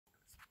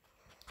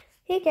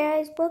Hey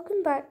guys,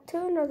 welcome back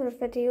to another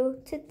video.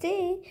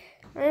 Today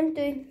I'm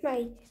doing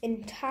my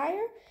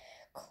entire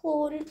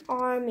clone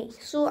army.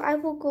 So I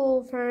will go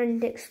over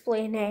and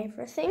explain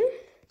everything.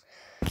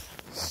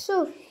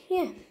 So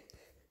yeah,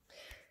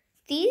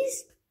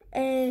 these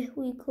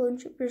wee clone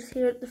troopers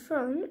here at the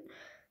front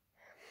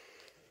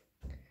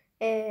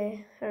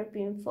are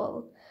being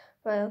followed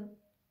by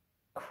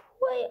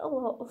quite a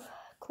lot of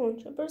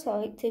clone troopers. I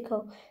like to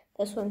call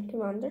this one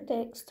Commander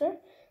Dexter.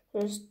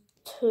 There's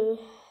two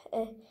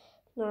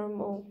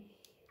normal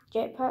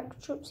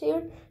jetpack troops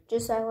here.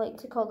 I like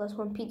to call this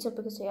one Pizza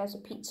because he has a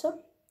pizza.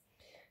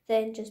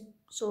 Then just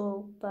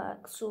so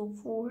back, so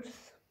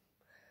forth.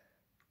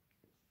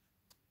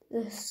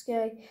 This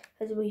guy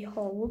has a wee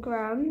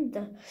hologram.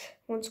 The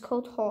one's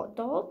called Hot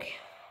Dog.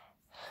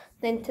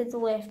 Then to the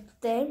left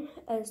of them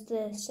is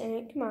the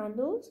Senate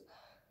Commandos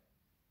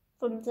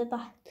from the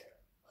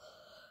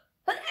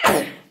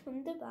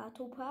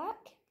battle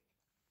pack.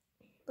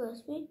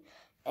 Bless me.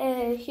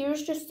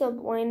 Here's just a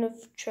line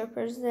of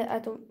troopers that I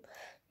don't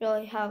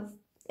really have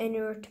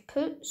anywhere to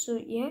put. So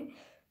yeah,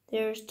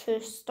 there's two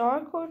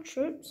Star Corps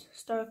troops,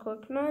 Star Corps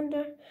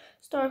Commander,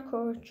 Star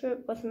Corps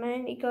troop with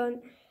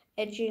minigun,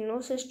 a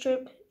Geonosis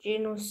troop,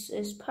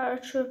 Geonosis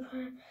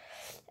paratrooper,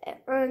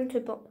 and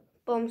two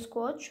bomb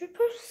squad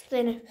troopers.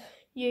 Then if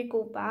you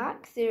go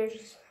back,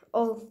 there's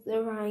all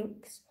the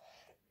ranks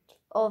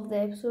of the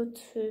episode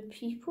 2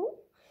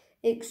 people,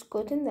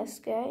 excluding this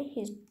guy.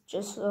 He's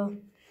just a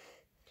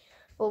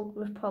Old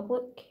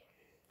Republic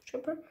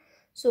trooper.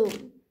 So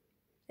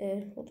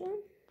hold on.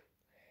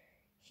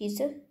 He's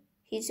a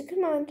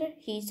commander,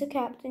 he's a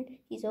captain,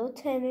 he's a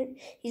lieutenant,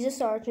 he's a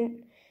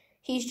sergeant.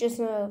 He's just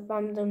a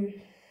random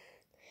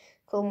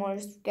Clone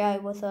Wars guy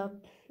with a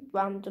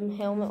random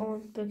helmet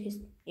on because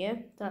yeah,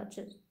 that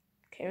just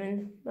came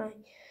in my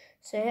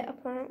set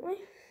apparently.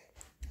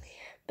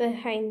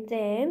 Behind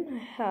them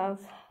I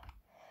have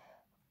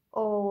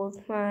all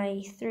of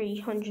my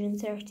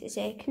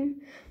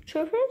 332nd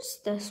troopers.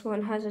 This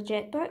one has a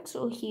jetpack,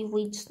 so he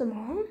leads them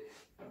on.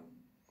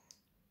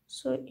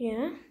 So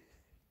yeah.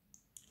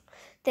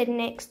 Then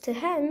next to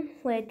him,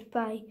 led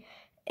by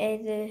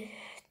the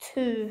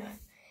two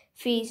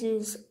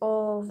phases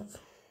of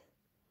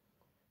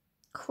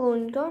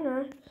Clone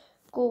Gunner,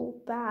 go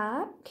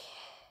back.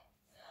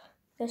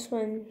 This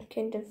one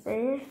kind of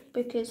rare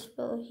because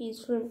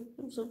he's from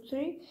episode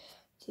 3.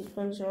 These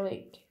ones are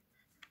like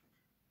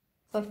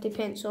 50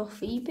 pence off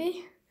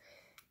eBay.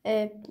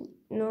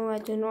 No, I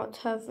do not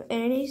have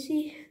any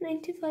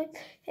C-95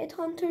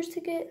 Headhunters to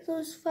get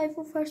those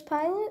 501st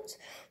pilots.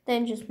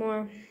 Then just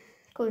more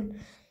clone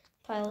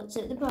pilots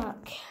at the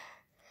back.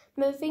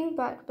 Moving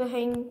back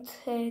behind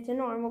the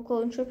normal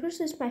clone troopers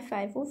is my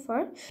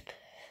 501st,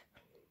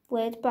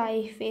 led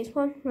by Phase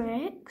 1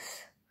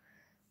 Rex.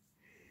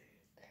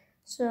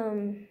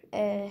 Some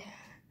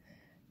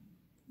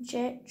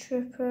jet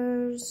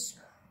troopers.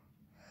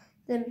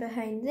 Then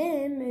behind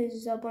them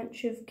is a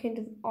bunch of kind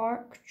of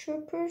ARC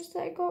troopers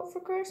that I got for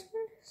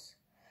Christmas.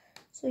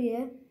 So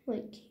yeah,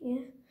 I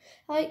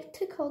like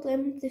to call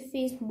them the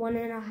Phase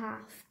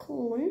 1.5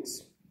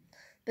 clones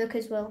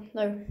because, well,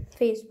 they're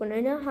Phase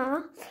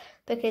 1.5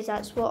 because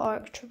that's what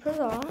ARC troopers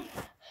are.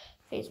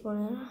 Phase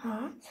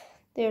 1.5.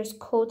 There's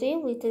Cody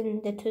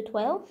leading the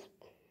 212.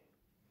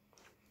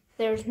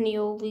 There's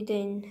Neo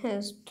leading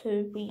his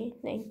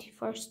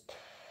 2B91st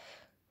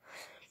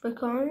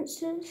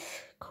Reconnaissance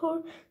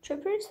Corps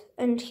troopers,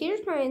 and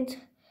here's my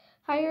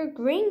entire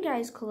Green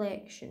Guys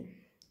collection.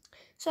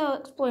 So I'll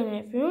explain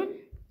it, everyone.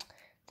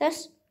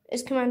 This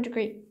is Commander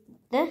Green.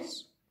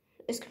 This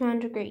is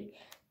Commander Green.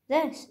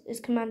 This is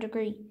Commander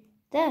Green.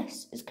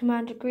 This is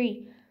Commander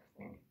Green.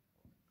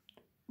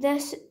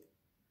 This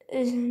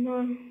is a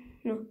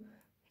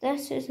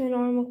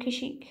normal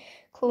Kashyyyk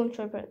clone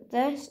trooper.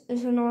 This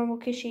is a normal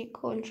Kashyyyk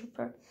clone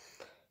trooper.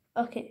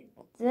 Okay,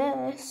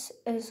 this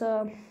is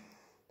a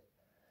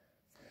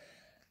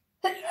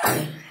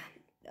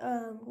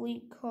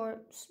Elite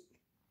Corps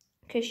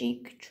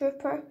Kashyyyk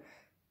trooper,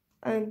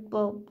 and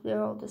well,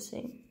 they're all the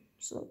same.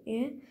 So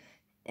yeah,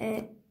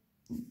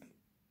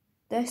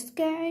 this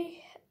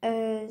guy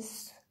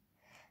is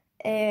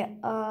a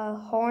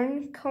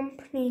Horn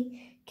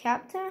Company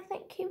captain, I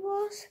think he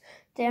was.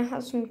 Then I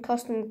have some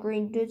custom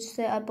green dudes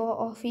that I bought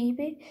off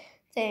eBay.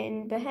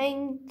 Then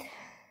behind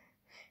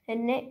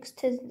and next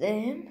to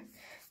them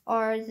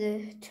are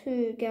the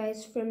two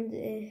guys from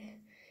the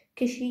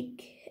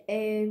Kashyyyk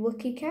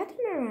Wookiee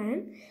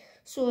Catamaran.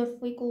 So if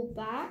we go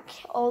back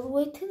all the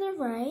way to the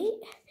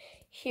right,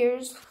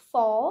 here's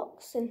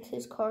Fox and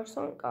his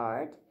Coruscant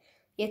Guard.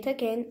 Yet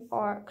again,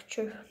 ARC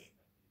troopers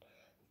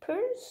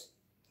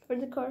for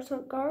the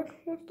Coruscant Guard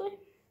mostly.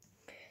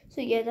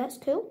 So yeah, that's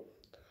cool.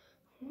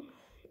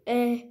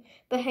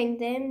 Behind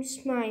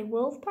them's my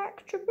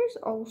Wolfpack troopers,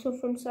 also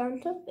from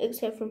Santa,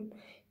 except from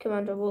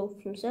Commander Wolf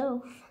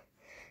himself.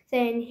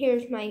 Then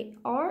here's my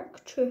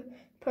ARC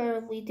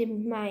trooper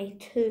leading my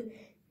two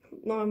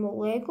normal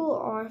Lego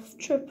ARC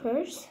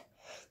troopers.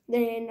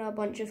 Then a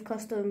bunch of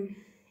custom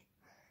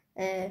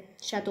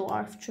Shadow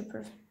ARC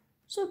troopers.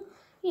 So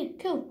yeah,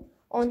 cool.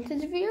 onto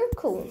the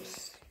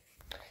vehicles.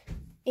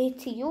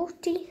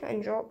 AT-OT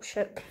and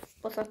Dropship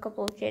with a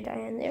couple of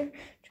Jedi in there,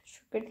 just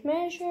for good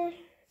measure.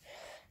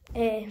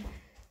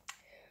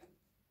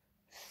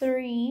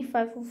 3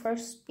 501st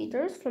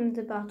speeders from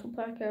the battle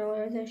pack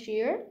earlier this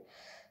year.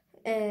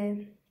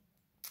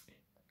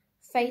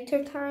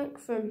 Fighter tank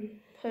from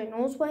who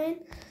knows when.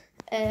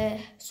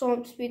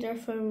 Swamp speeder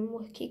from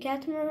Wookiee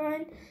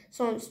Catamaran.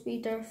 Swamp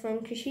speeder from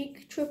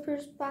Kashyyyk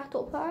Troopers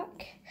battle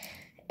pack.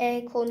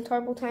 Clone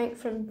turbo tank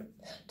from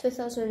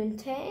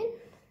 2010.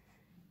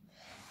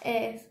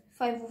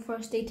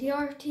 501st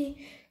AT-RT.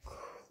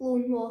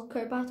 Clone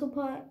Walker battle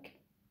pack.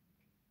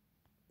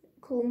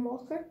 Clone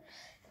Walker.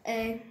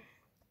 AT-RT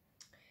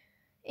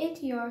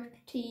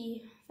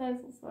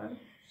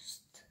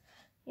 501st.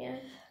 Yeah,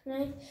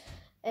 nice.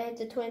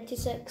 The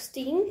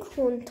 2016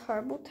 Clone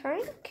Turbo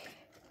Tank.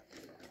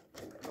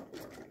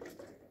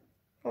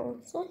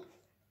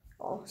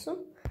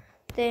 Awesome.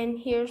 Then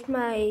here's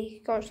my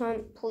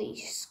Coruscant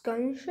Police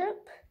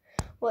gunship,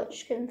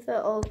 which can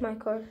fit all of my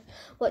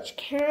which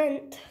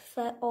can't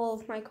fit all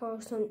of my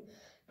Coruscant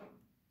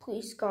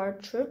Police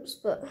Guard troops,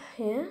 but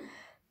yeah.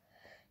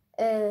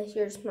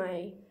 Here's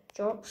my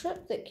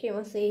dropship that came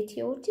with the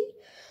AT-OT.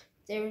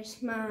 There's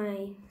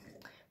my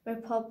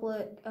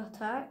Republic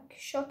attack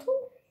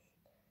shuttle.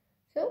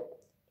 Cool.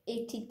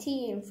 ATT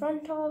in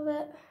front of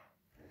it.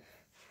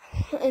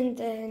 And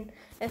then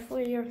if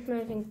we are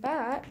moving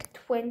back,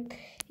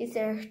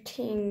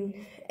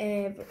 2013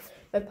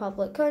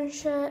 Republic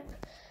gunship,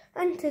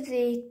 and to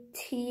the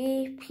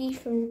TAP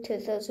from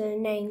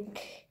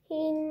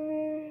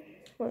 2019,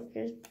 which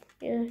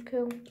is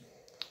cool.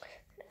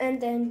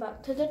 And then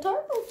back to the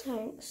turbo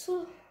tank.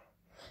 So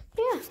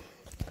yeah,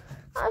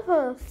 I have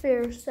a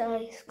fair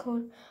size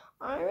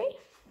army.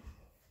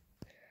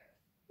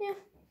 Yeah.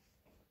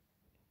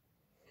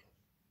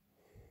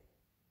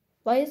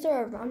 Why is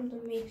there a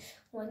random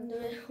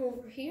window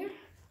over here?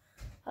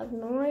 I have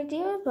no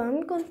idea, but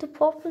I'm going to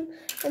pop in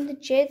the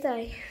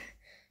Jedi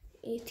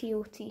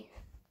AT-OT.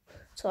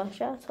 So I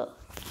shut up.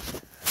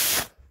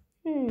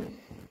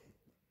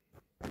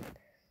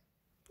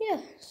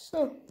 Yeah,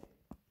 so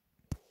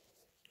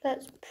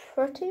that's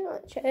pretty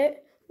much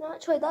it. No,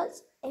 actually,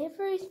 that's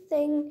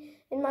everything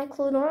in my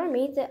clone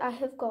army that I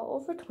have got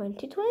over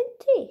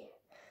 2020.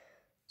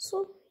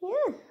 So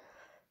yeah.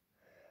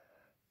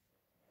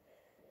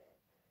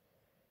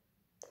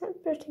 That's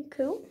pretty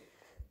cool.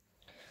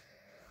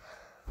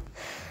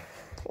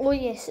 Oh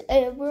yes,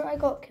 where I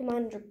got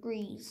Commander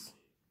Breeze.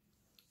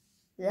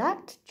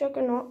 That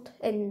Juggernaut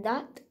and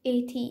that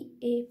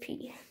AT-AP.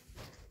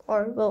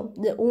 Or, well,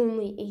 the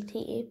only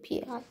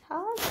AT-AP I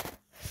have.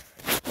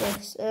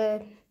 Yes,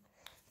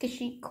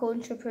 Kashyyyk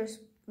Clone Troopers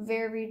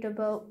varied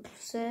about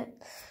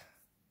set.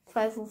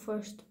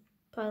 501st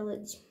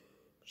pilots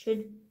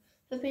should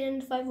have been in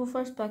the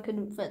 501st, but I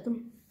couldn't fit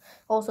them.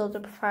 Also, the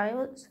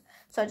pilots.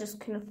 So I just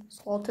kind of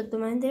slotted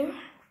them in there.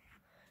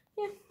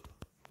 Yeah.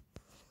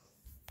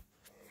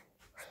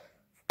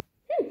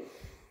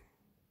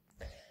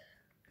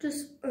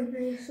 Just a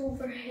nice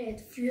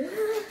overhead view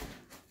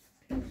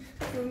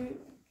from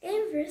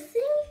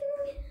everything.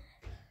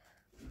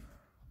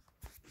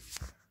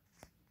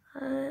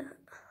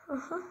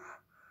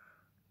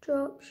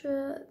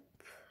 Dropship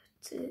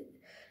to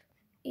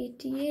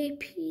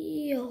AT-AP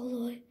all the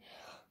way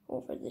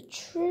over the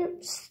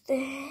troops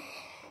there.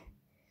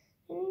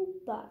 And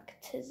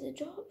back to the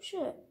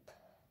dropship.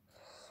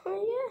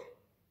 Oh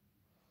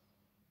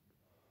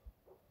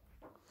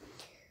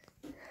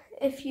yeah.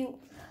 If you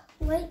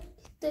liked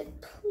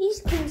it,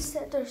 please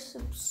consider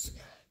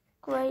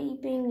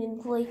subscribing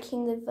and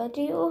liking the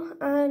video,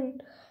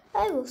 and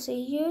I will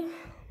see you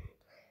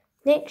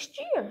next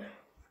year.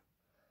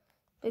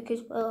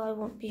 Because, well, I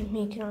won't be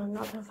making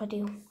another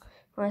video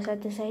unless I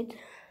decide.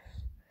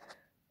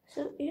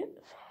 So, yeah.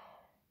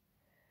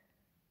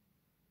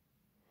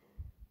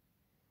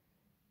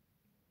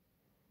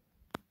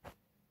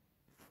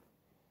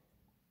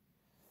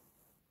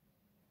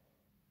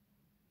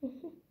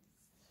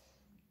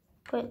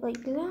 Quite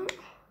like that.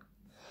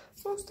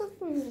 Most of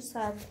them just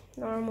have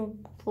normal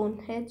clone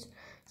heads.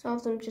 Some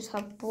of them just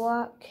have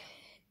black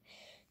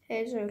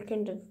heads or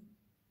kind of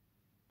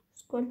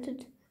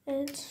squinted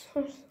heads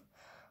or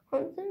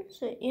something.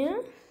 So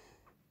yeah.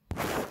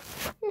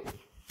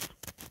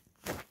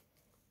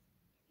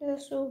 They're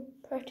so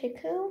pretty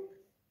cool.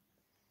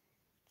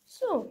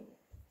 So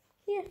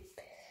yeah.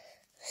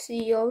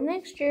 See you all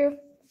next year.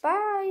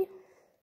 Bye.